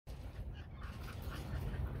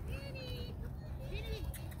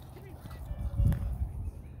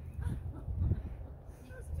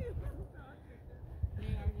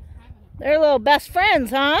They're little best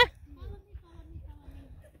friends, huh?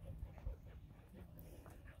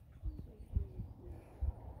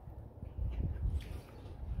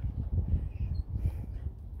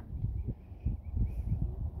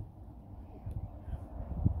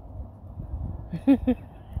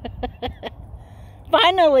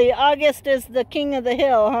 Finally, August is the king of the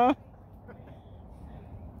hill, huh?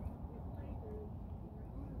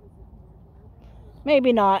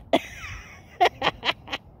 Maybe not.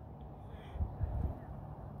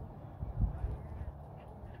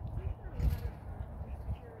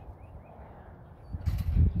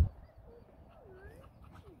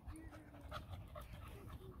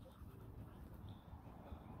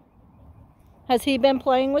 Has he been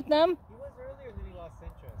playing with them? He was earlier, and then he lost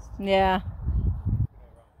interest. Yeah.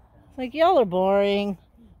 It's like, y'all are boring.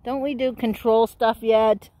 Don't we do control stuff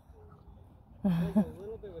yet? There's a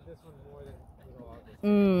little bit with this one more than little August. I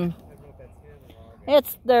don't know if that's him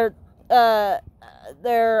or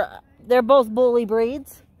August. They're both bully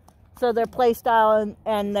breeds, so their play style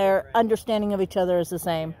and their understanding of each other is the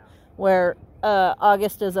same. Where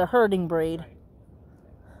August is a herding breed.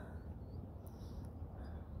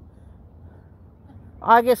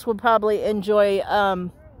 August would probably enjoy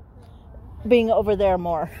being over there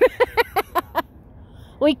more.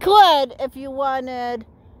 We could, if you wanted,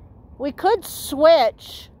 we could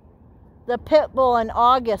switch the pit bull and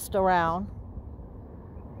August around.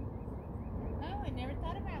 Oh, I never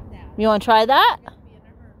thought about that. You want to try that?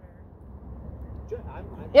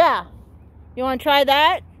 Yeah. You want to try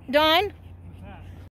that, Don?